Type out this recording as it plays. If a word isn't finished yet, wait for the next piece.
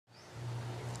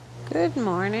Good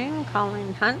morning,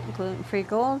 Colleen Hunt, Gluten Free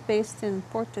Gold, based in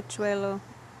Portachuelo,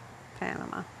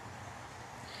 Panama.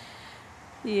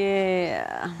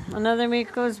 Yeah, another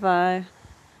week goes by.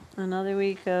 Another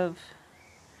week of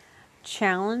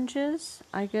challenges,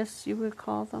 I guess you would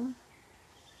call them,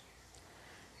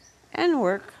 and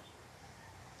work.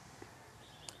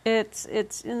 It's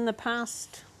in the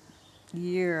past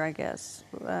year, I guess,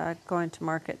 going to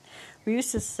market. We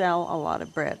used to sell a lot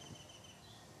of bread.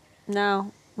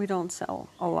 Now we don't sell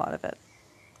a lot of it,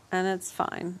 and it's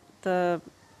fine. The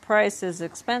price is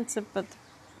expensive, but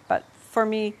for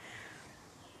me,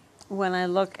 when I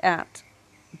look at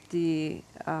the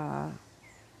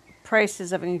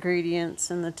prices of ingredients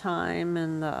and the time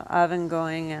and the oven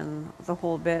going and the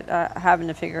whole bit, having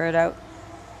to figure it out,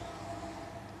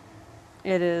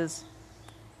 it is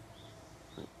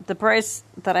the price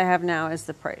that I have now is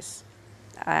the price.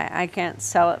 I can't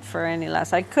sell it for any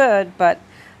less. I could, but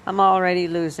I'm already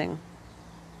losing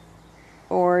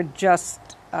or just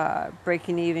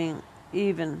breaking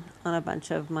even on a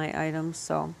bunch of my items.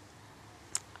 So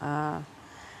I'm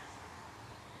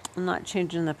not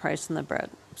changing the price on the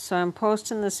bread. So I'm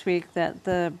posting this week that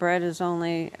the bread is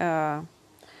only going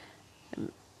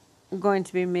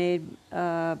to be made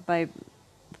by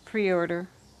pre-order.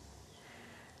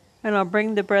 And I'll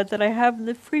bring the bread that I have in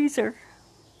the freezer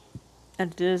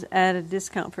and just add a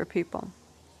discount for people.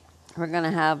 We're going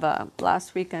to have,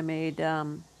 last week I made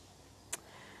a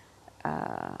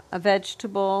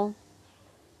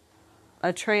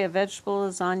tray of vegetable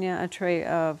lasagna, a tray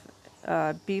of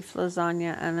beef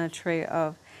lasagna, and a tray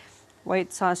of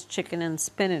white sauce chicken and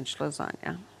spinach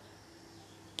lasagna.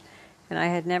 And I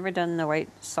had never done the white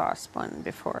sauce one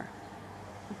before.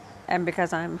 And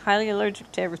because I'm highly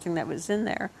allergic to everything that was in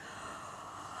there,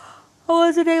 I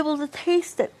wasn't able to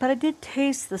taste it, but I did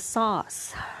taste the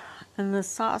sauce. And the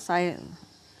sauce, I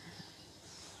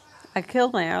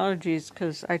killed my allergies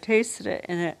because I tasted it,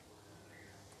 and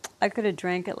I could have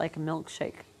drank it like a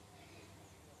milkshake.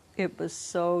 It was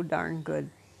so darn good.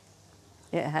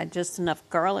 It had just enough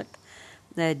garlic.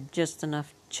 It had just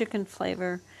enough chicken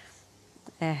flavor.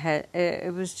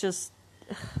 It was just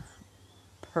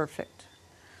perfect.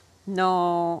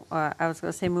 No, I was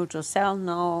going to say mucho sal.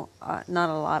 No, not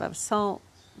a lot of salt.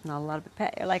 Not a lot of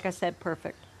pepper. Like I said,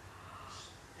 perfect.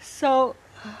 So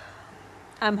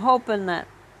I'm hoping that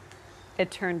it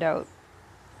turned out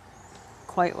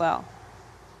quite well.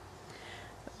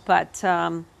 But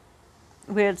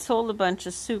we had sold a bunch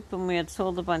of soup and we had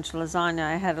sold a bunch of lasagna.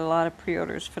 I had a lot of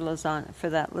pre-orders for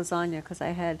that lasagna because I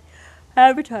had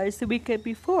advertised the weekend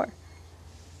before.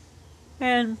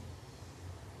 And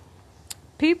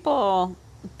people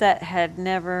that had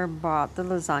never bought the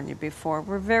lasagna before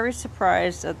were very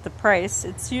surprised at the price.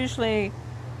 It's usually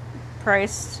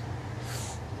priced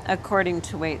according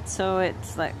to weight, so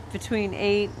it's like between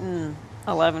 $8 and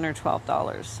 $11 or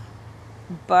 $12.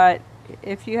 But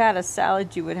if you had a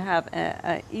salad, you would have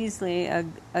easily a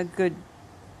good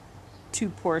 2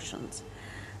 portions,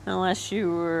 unless you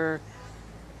were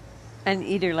an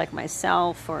eater like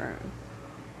myself or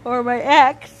my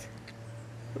ex,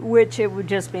 which it would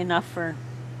just be enough for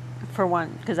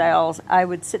one, because I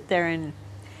would sit there and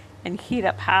heat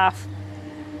up half,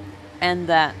 and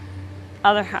that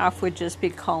other half would just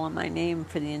be calling my name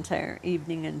for the entire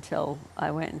evening until I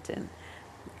went and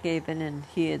gave in and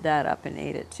heated that up and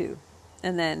ate it too,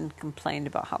 and then complained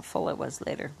about how full it was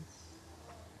later.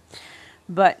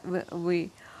 But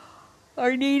we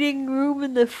are needing room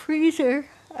in the freezer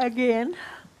again,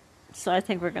 so I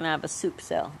think we're going to have a soup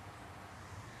sale.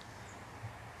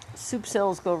 Soup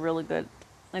sales go really good.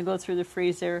 I go through the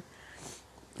freezer,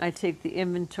 I take the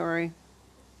inventory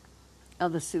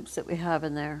of the soups that we have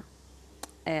in there,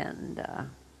 and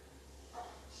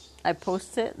I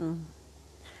post it, and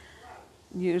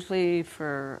usually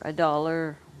for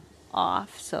 $1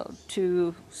 off, so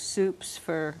 2 soups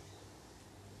for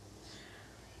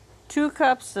 2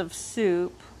 cups of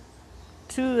soup,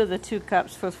 2 of the 2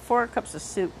 cups for 4 cups of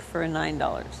soup for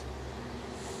 $9.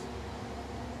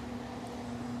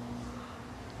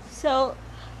 So,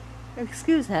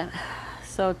 excuse that.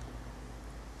 So,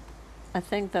 I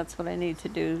think that's what I need to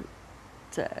do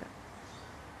to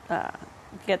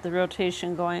get the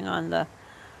rotation going on the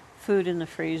food in the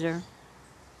freezer.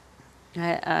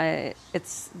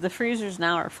 It's the freezers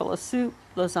now are full of soup,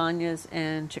 lasagnas,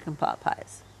 and chicken pot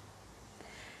pies,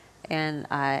 and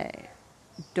I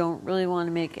don't really want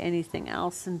to make anything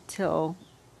else until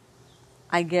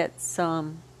I get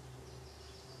some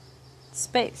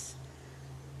space.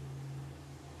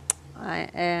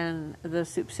 And the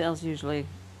soup sales usually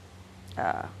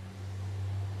for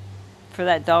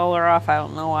that $1 off. I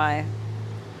don't know why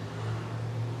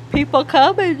people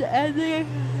come and they,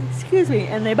 excuse me,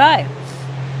 and they buy.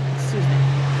 Excuse me.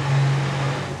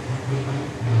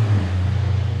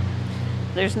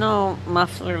 There's no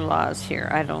muffler laws here,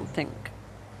 I don't think.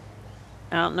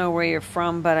 I don't know where you're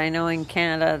from, but I know in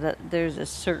Canada that there's a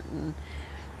certain,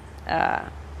 I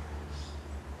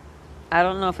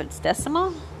don't know if it's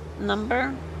decimal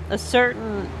number, a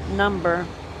certain number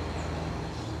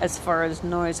as far as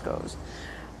noise goes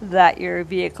that your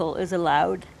vehicle is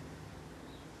allowed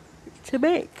to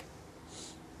make.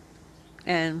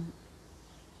 And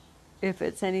if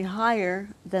it's any higher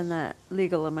than that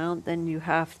legal amount, then you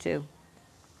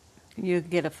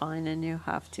get a fine and you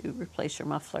have to replace your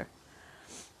muffler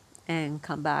and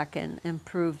come back and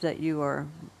prove that you are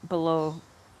below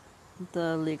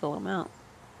the legal amount.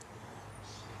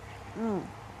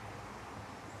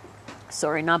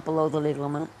 Sorry, not below the legal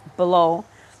amount. Below,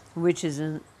 which is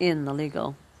in the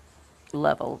legal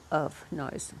level of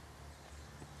noise.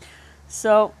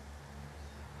 So,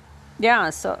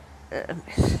 yeah, so.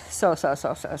 It's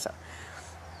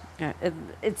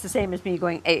the same as me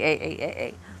going,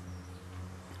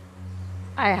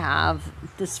 I have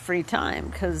this free time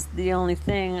because the only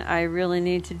thing I really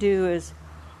need to do is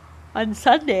on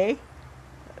Sunday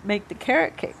make the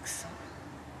carrot cakes.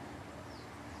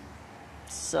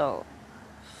 So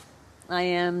I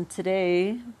am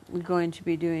today going to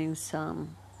be doing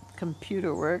some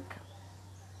computer work.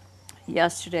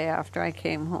 Yesterday, after I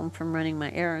came home from running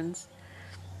my errands,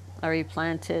 I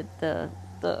replanted the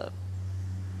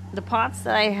pots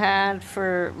that I had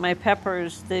for my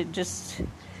peppers.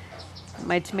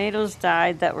 My tomatoes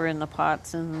died that were in the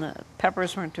pots, and the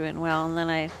peppers weren't doing well. And then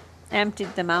I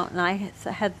emptied them out, and I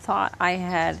had thought I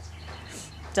had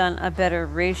done a better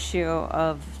ratio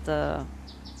of the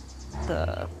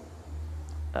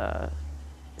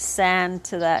sand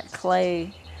to that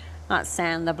clay, not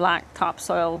sand, the black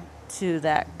topsoil to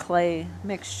that clay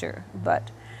mixture.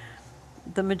 But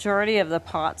the majority of the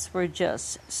pots were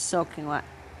just soaking wet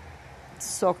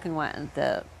in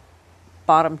the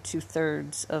bottom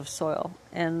 2/3 of soil.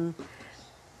 And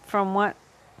from what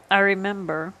I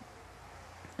remember,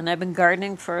 and I've been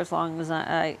gardening for as long as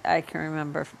I can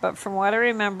remember, but from what I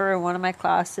remember in one of my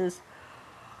classes,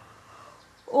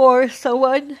 or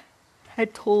someone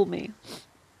had told me,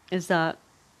 is that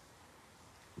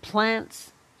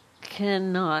plants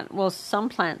cannot, well, some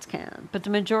plants can, but the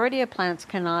majority of plants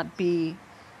cannot be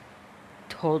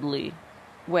totally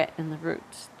wet in the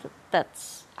roots.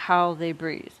 That's how they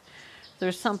breathe.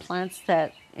 There's some plants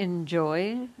that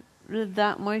enjoy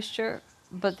that moisture,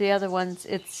 but the other ones,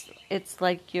 it's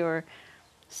like you're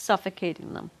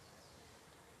suffocating them.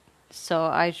 So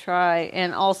I try,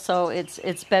 and also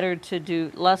it's better to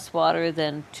do less water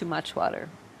than too much water.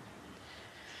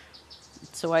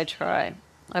 So I try.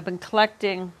 I've been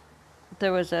collecting.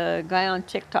 There was a guy on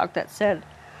TikTok that said,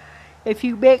 if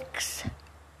you mix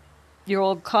your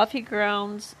old coffee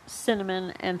grounds,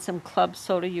 cinnamon, and some club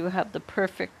soda, you have the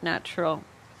perfect natural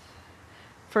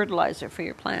fertilizer for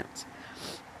your plants.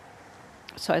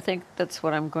 So I think that's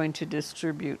what I'm going to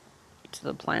distribute to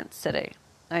the plants today.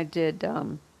 I did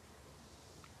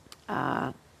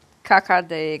caca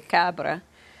de cabra,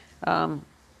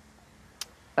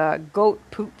 goat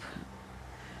poop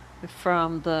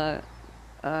from the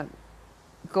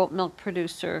goat milk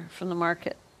producer from the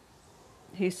market.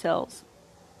 He sells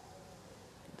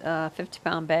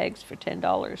 50-pound bags for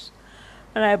 $10.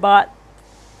 And I bought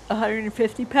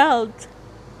 150 pounds.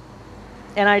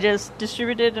 And I just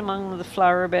distributed among the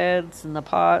flower beds and the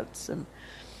pots. And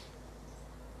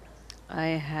I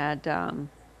had, I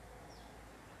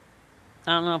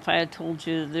don't know if I had told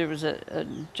you, there was a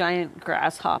giant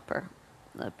grasshopper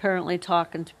apparently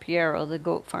talking to Piero, the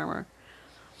goat farmer.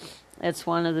 It's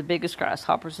one of the biggest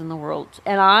grasshoppers in the world.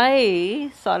 And I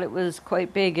thought it was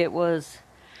quite big. It was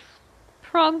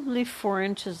probably 4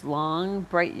 inches long,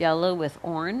 bright yellow with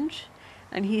orange.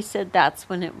 And he said that's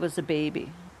when it was a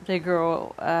baby. They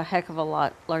grow a heck of a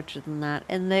lot larger than that.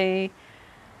 And they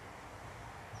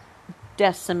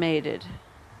decimated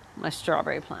my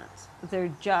strawberry plants.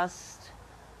 They're just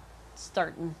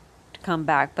starting to come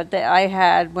back. But I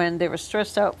had, when they were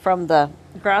stressed out from the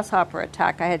grasshopper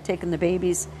attack, I had taken the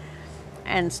babies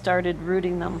and started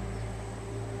rooting them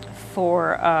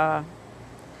for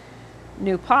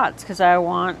new pots, because I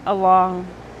want along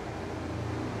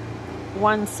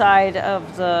one side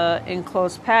of the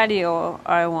enclosed patio,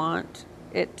 I want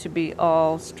it to be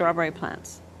all strawberry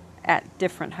plants at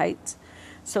different heights.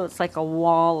 So it's like a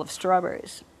wall of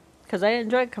strawberries. Because I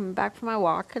enjoy coming back from my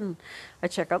walk and I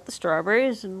check out the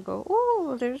strawberries and go,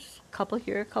 oh, there's a couple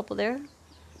here, a couple there.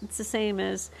 It's the same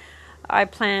as I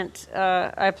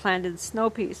planted snow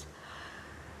peas.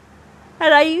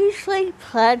 And I usually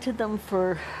planted them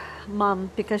for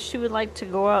Mom because she would like to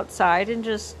go outside and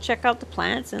just check out the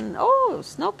plants and, oh,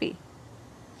 Snoopy,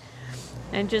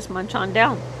 and just munch on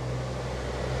down.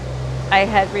 I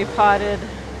had repotted.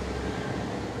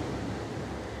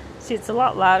 See, it's a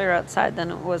lot louder outside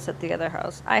than it was at the other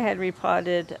house. I had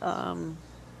repotted, oh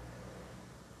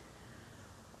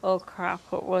crap,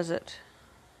 what was it?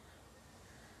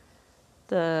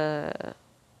 The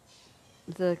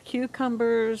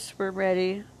cucumbers were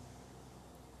ready,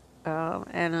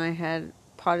 and I had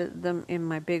potted them in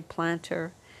my big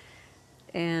planter,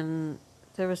 and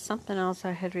there was something else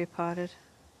I had repotted.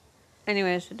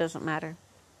 Anyways, it doesn't matter.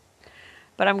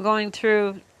 But I'm going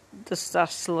through the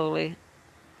stuff slowly.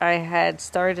 I had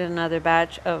started another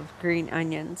batch of green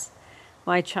onions.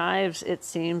 My chives, it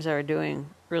seems, are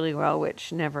doing really well,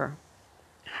 which never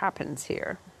happens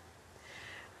here.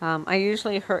 I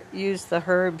usually use the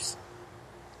herbs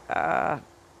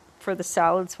for the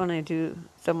salads when I do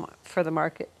them for the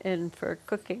market and for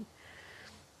cooking.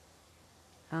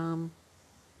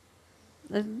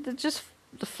 Just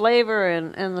the flavor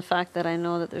and the fact that I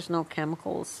know that there's no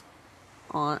chemicals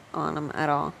on them at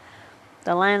all.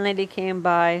 The landlady came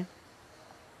by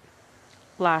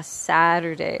last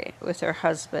Saturday with her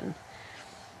husband,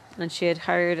 and she had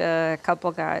hired a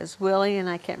couple guys, Willie, and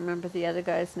I can't remember the other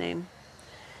guy's name.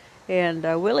 And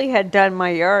Willie had done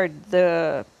my yard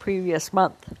the previous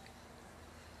month,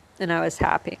 and I was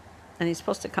happy. And he's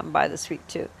supposed to come by this week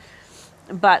too.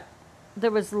 But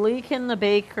there was a leak in the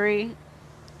bakery,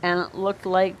 and it looked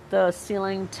like the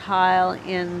ceiling tile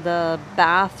in the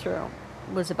bathroom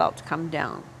was about to come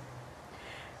down.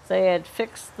 So they had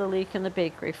fixed the leak in the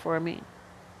bakery for me,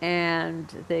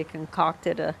 and they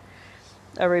concocted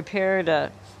a repair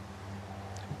to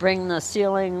bring the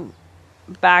ceiling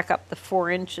back up the 4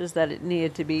 inches that it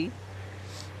needed to be,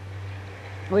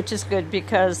 which is good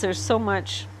because there's so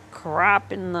much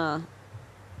crap in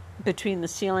between the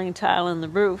ceiling tile and the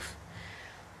roof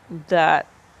that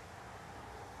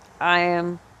I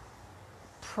am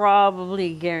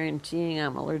probably guaranteeing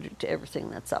I'm allergic to everything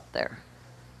that's up there.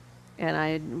 And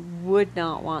I would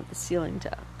not want the ceiling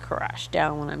to crash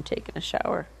down when I'm taking a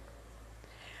shower.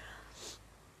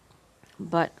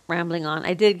 But rambling on,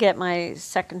 I did get my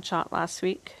second shot last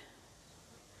week.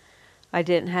 I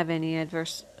didn't have any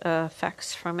adverse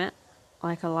effects from it,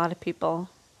 like a lot of people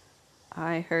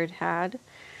I heard had.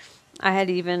 I had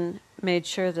even made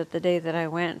sure that the day that I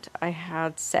went, I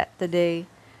had set the day.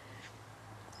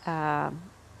 I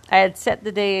had set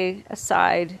the day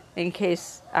aside in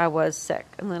case I was sick,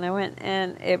 and then I went,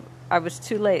 and I was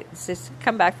too late. It said,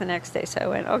 come back the next day. So I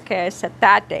went, okay, I set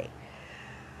that day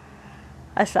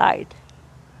aside,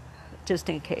 just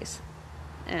in case.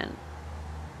 And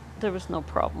there was no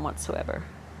problem whatsoever.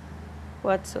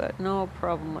 No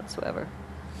problem whatsoever.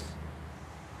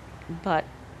 But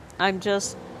I'm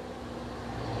just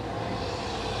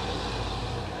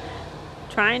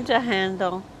trying to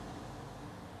handle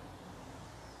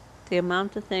the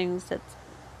amount of things that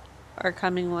are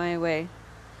coming my way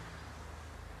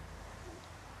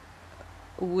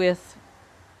with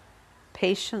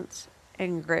patience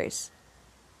and grace.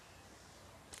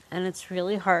 And it's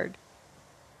really hard.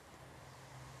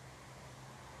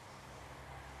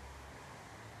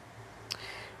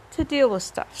 To deal with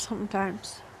stuff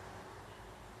sometimes.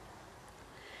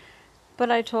 But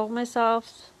I told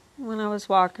myself when I was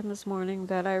walking this morning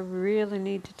that I really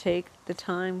need to take the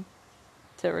time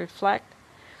to reflect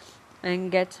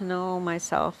and get to know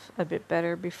myself a bit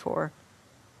better before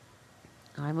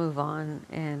I move on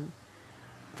and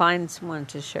find someone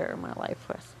to share my life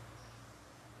with,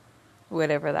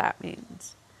 whatever that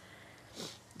means.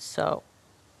 So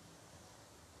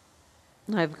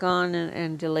I've gone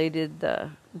and deleted the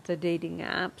dating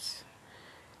apps,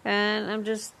 and I'm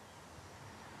just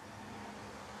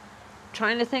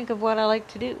trying to think of what I like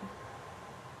to do.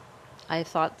 I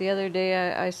thought the other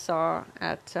day I saw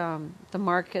at the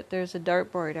market there's a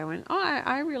dartboard. I went,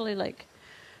 I really like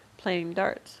playing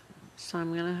darts, so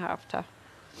I'm going to have to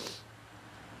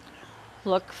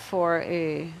look for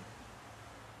a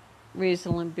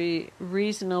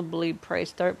reasonably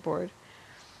priced dartboard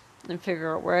and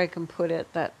figure out where I can put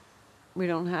it that we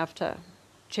don't have to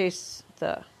chase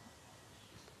the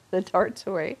darts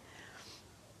away,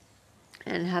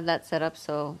 and have that set up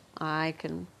so I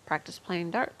can practice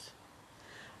playing darts.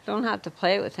 Don't have to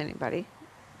play it with anybody.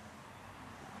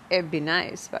 It'd be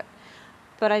nice,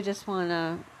 but I just want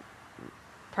to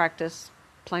practice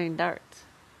playing darts.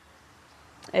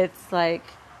 It's like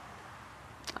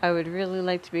I would really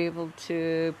like to be able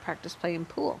to practice playing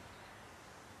pool.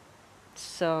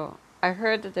 So I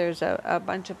heard that there's a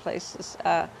bunch of places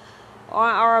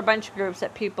or a bunch of groups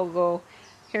that people go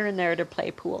here and there to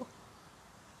play pool.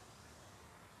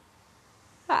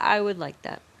 I would like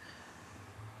that.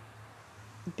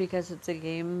 Because it's a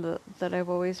game that I've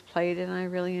always played and I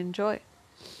really enjoy.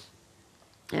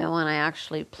 And when I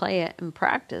actually play it and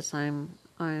practice,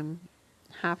 I'm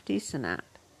half decent at.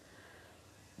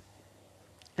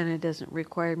 And it doesn't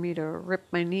require me to rip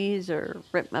my knees or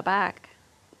rip my back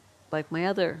like my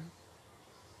other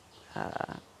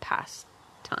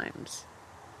pastimes.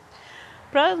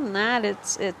 But other than that,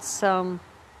 it's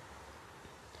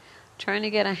trying to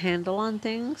get a handle on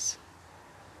things,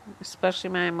 especially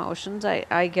my emotions. I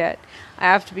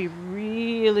have to be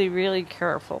really, really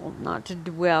careful not to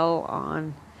dwell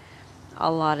on a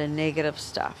lot of negative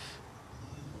stuff,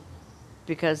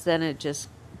 because then it just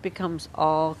becomes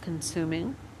all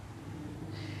consuming.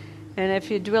 And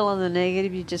if you dwell on the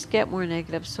negative, you just get more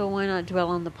negative. So why not dwell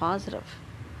on the positive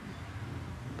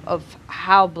of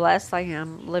how blessed I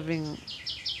am living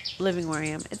where I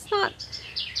am. It's not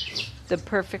the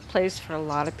perfect place for a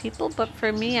lot of people, but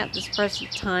for me at this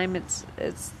present time, it's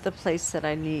the place that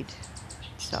I need.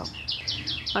 So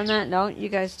on that note, you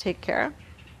guys take care.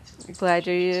 I'm glad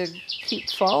you keep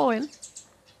following.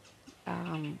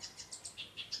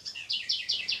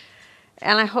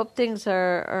 And I hope things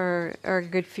are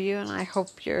good for you, and I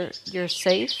hope you're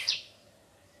safe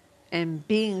and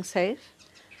being safe.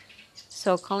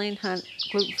 So Colleen Hunt,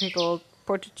 Gluten Free Gold,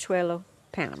 Portachuelo,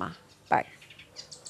 Panama. Bye.